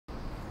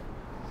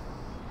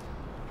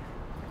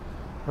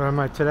Where am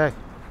I today?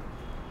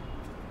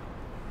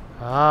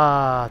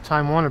 Ah,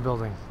 Time Warner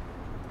building.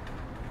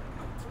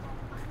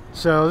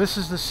 So this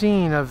is the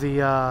scene of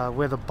the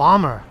where the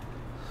bomber.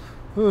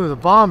 Ooh, the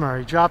bomber.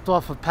 He dropped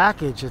off a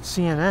package at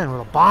CNN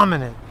with a bomb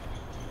in it.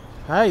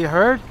 Hey, you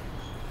heard?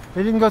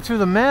 It didn't go through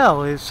the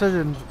mail. It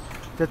said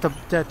that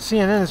that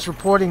CNN is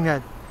reporting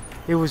that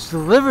it was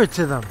delivered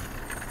to them.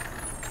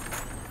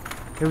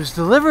 It was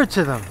delivered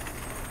to them.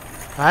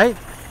 Right?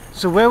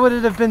 So where would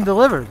it have been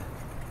delivered?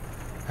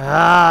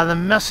 Ah, the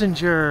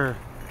messenger.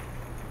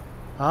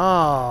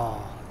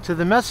 Oh, to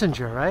the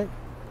messenger, right?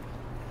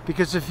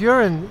 Because if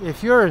you're in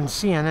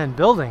CNN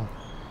building,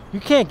 you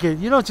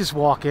don't just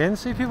walk in.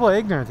 See, people are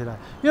ignorant to that.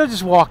 You don't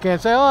just walk in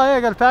and say, "Oh, hey,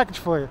 I got a package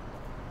for you.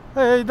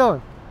 Hey, how you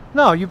doing?"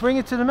 No, you bring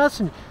it to the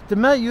messenger.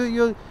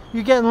 You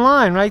get in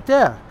line right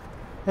there,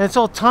 and it's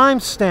all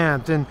time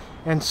stamped and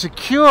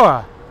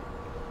secure.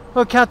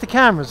 Oh, count the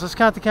cameras. Let's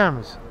count the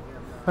cameras.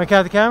 Want to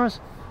count the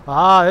cameras?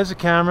 Ah, there's a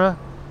camera.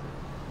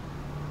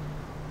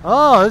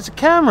 Oh, there's a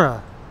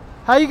camera.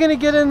 How are you going to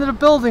get into the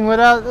building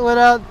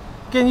without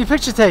getting your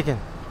picture taken?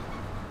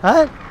 All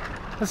right?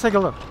 Let's take a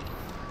look.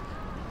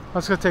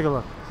 Let's go take a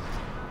look.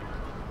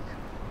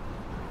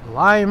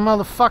 Lying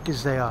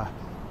motherfuckers they are.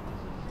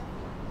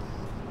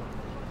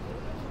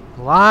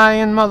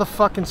 Lying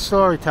motherfucking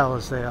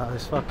storytellers they are.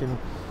 This fucking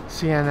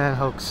CNN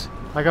hoax.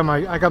 I got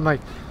my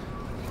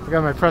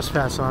press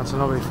pass on, so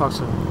nobody fucks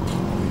with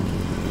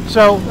me.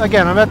 So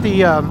again,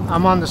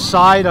 I'm on the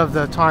side of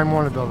the Time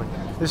Warner building.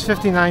 This is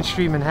 59th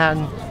Street,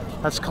 Manhattan.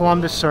 That's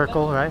Columbus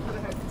Circle, right?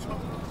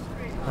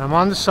 And I'm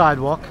on the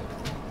sidewalk.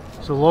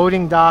 It's a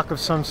loading dock of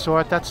some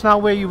sort. That's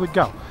not where you would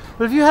go.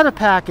 But if you had a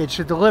package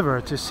to deliver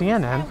to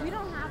CNN,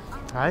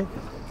 right?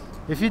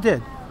 If you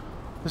did,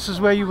 this is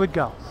where you would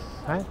go,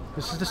 right?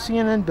 This is the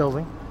CNN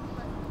building.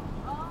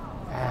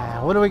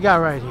 And what do we got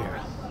right here?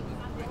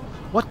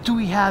 What do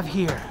we have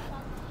here?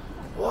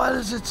 What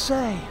does it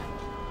say?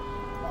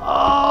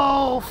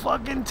 Oh,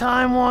 fucking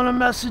Time Warner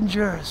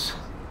messengers.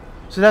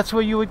 So that's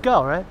where you would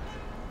go, right?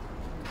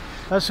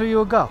 That's where you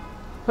would go.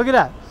 Look at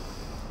that.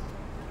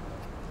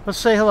 Let's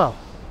say hello.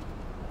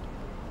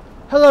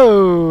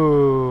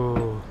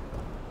 Hello.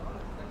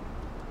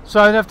 So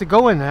I'd have to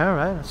go in there,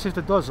 right? Let's see if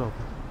the door's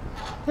open.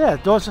 Yeah,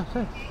 door's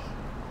open.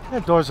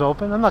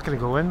 I'm not going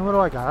to go in. What do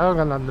I got? I don't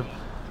got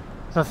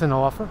nothing to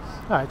offer.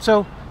 All right,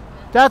 so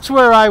that's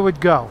where I would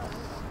go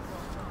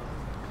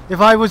if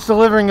I was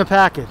delivering a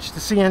package to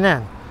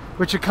CNN,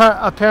 which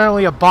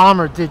apparently a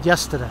bomber did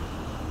yesterday,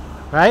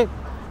 right?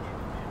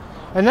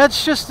 And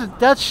that's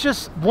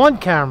just one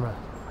camera.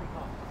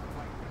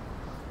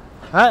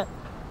 Right?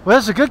 Well,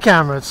 that's a good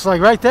camera. It's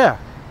like right there.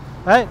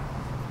 Right?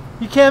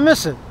 You can't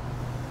miss it.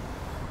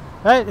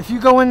 Right? If you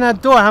go in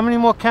that door, how many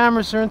more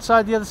cameras are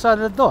inside the other side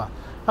of the door?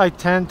 Like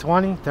 10,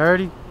 20,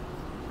 30,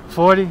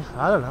 40,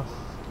 I don't know.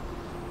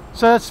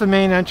 So that's the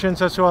main entrance.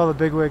 That's where all the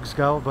bigwigs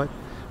go.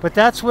 But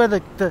that's where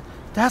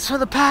that's where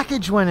the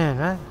package went in,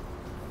 right?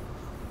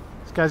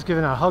 This guy's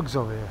giving out hugs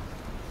over here.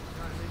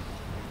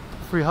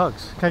 Free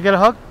hugs. Can I get a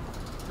hug?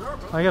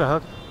 I get a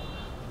hug.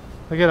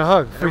 I get a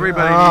hug.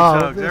 Everybody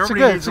needs hugs.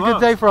 It's a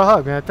good day for a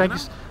hug, man. Thank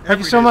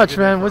you so much,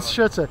 man. What's the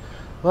shirt say?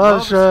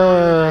 Love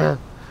shirt.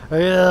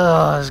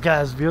 Yeah, this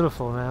guy's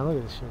beautiful, man. Look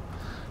at this shit.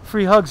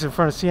 Free hugs in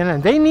front of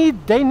CNN.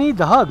 They need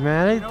the hug,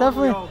 man. They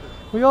definitely.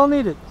 We all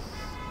need it.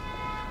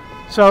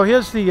 So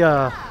here's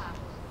the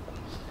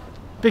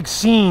big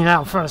scene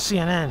out in front of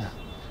CNN.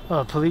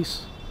 Oh,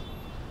 police.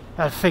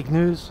 Got fake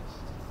news.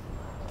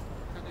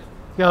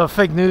 Got a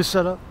fake news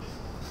set up.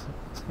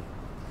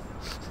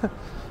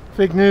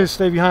 Fake news,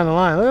 stay behind the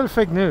line. Look at the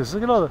fake news.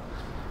 Look at all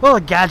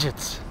the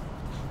gadgets.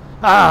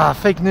 Ah,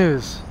 fake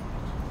news.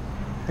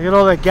 Look at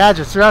all the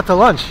gadgets. They're out to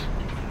lunch.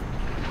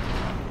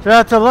 They're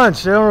out to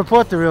lunch. They don't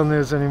report the real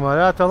news anymore.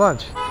 They're out to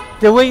lunch.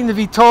 They're waiting to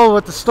be told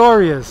what the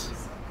story is.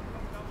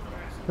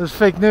 There's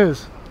fake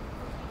news.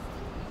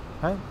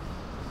 Right?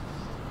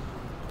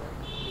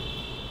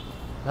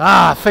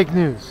 Ah, fake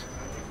news.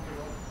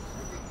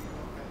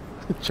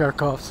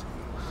 Jerk-offs.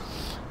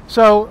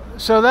 So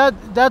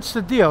that's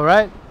the deal,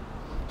 right?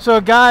 So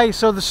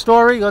the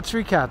story, let's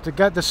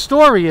recap. The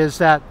story is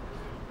that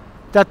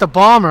the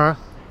bomber,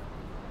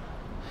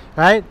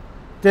 right?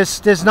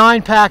 There's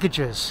 9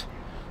 packages.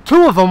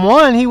 2 of them,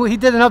 one, he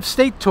did an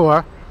upstate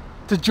tour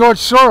to George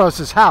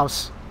Soros'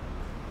 house.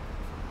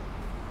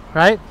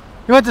 Right?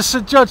 He went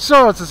to George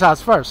Soros'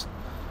 house first.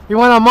 He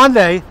went on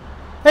Monday.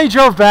 He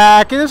drove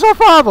back, and there's no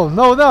problem.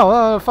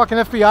 No, fucking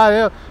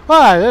FBI.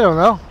 Why? They don't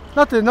know.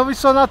 Nothing. Nobody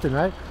saw nothing,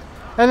 right?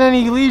 And then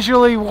he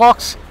leisurely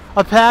walks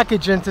a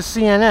package into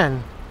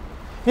CNN,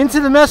 into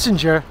the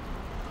messenger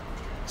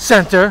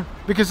center,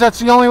 because that's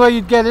the only way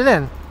you'd get it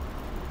in.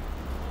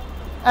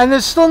 And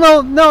there's still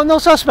no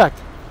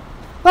suspect.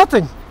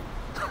 Nothing.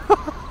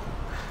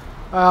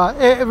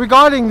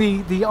 Regarding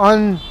the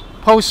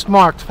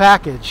unpostmarked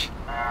package.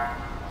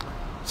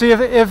 See,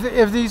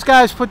 if these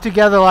guys put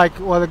together,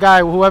 the guy,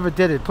 whoever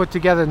did it, put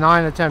together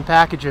 9 or 10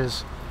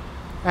 packages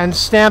and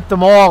stamped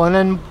them all and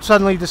then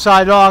suddenly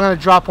decided, oh, I'm going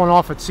to drop one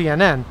off at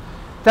CNN,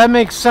 that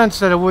makes sense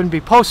that it wouldn't be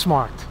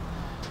postmarked.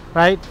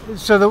 right?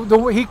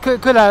 So he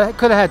could have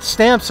had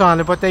stamps on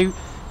it, but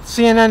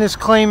CNN is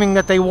claiming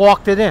that they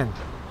walked it in,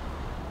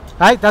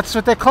 right? That's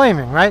what they're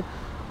claiming, right?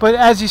 But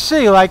as you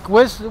see, like,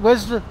 where's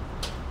the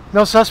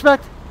no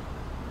suspect?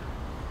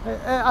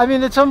 I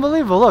mean, it's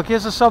unbelievable. Look,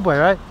 here's the subway,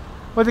 right?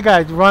 What the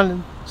guy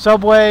running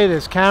subway?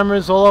 There's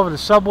cameras all over the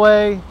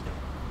subway.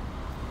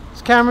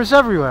 There's cameras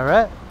everywhere,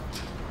 right?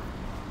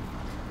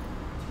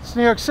 It's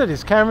New York City.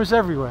 There's cameras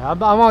everywhere.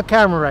 I'm on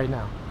camera right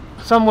now.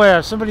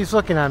 Somewhere, somebody's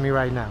looking at me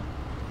right now.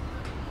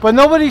 But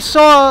nobody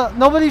saw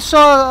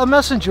a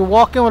messenger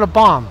walk in with a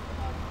bomb.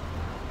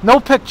 No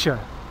picture.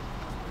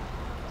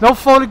 No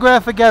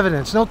photographic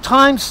evidence. No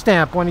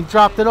timestamp when he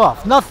dropped it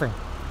off. Nothing.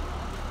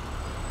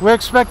 We're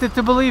expected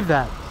to believe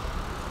that.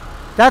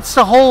 That's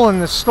the hole in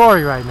the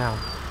story right now.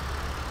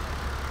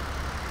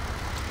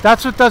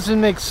 That's what doesn't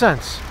make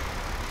sense.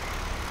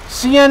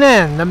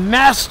 CNN, the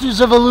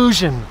masters of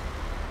illusion,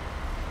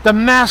 the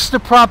master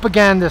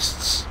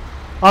propagandists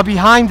are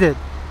behind it.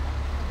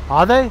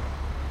 Are they?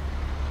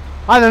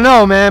 I don't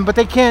know, man, but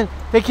they can't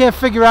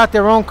figure out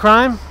their own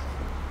crime.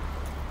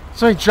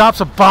 Somebody drops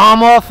a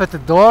bomb off at the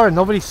door and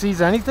nobody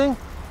sees anything?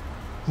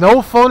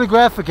 No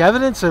photographic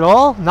evidence at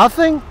all?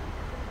 Nothing?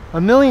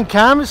 A million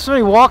cameras?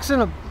 Somebody walks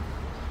in.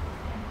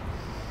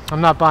 I'm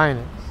not buying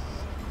it.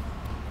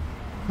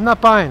 I'm not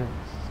buying it.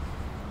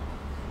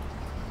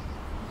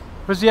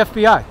 Where's the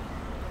FBI?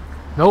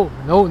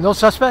 No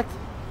suspect?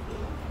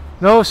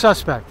 No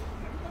suspect.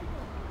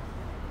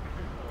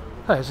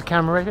 Hey, there's a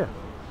camera right here.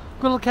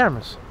 Good little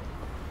cameras.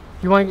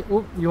 You want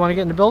to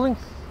get in the building?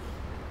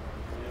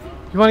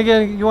 You want to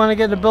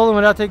get in the building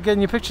without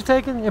getting your picture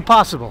taken?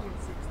 Impossible.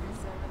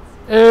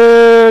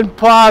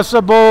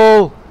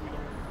 Impossible.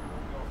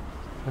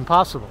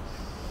 Impossible.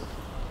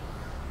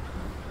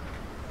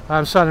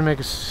 I'm starting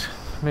to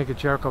make a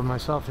jerk of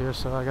myself here,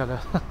 so I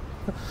gotta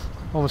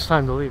almost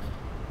time to leave.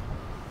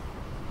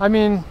 I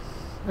mean,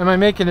 am I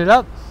making it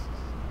up?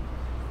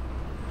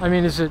 I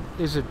mean, is it?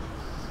 Here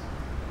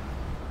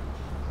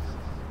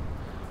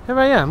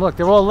I am. Look,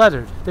 they're all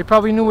lettered. They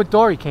probably knew what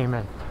door he came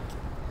in.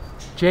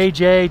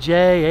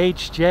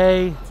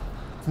 JJ,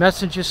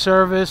 messenger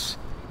service.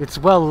 It's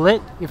well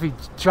lit if he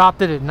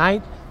dropped it at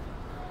night.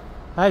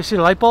 I see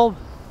the light bulb.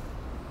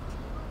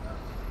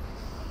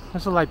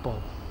 There's a light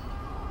bulb.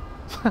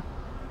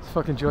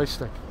 Fucking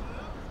joystick.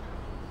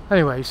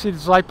 Anyway, you see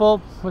this light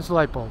bulb? Where's the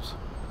light bulbs?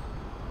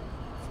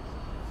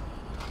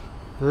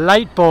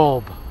 Light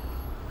bulb.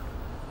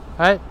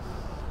 Right?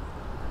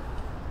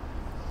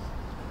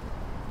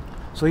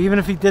 So even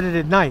if he did it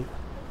at night,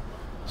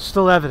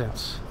 still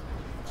evidence.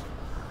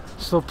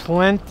 Still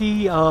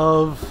plenty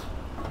of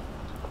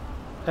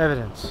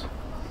evidence.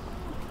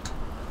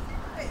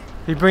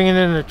 He bringing it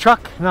in a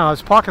truck? No,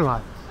 it's parking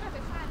lot.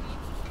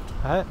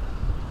 All right.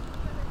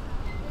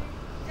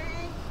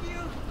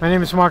 My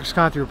name is Marcus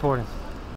Conte reporting.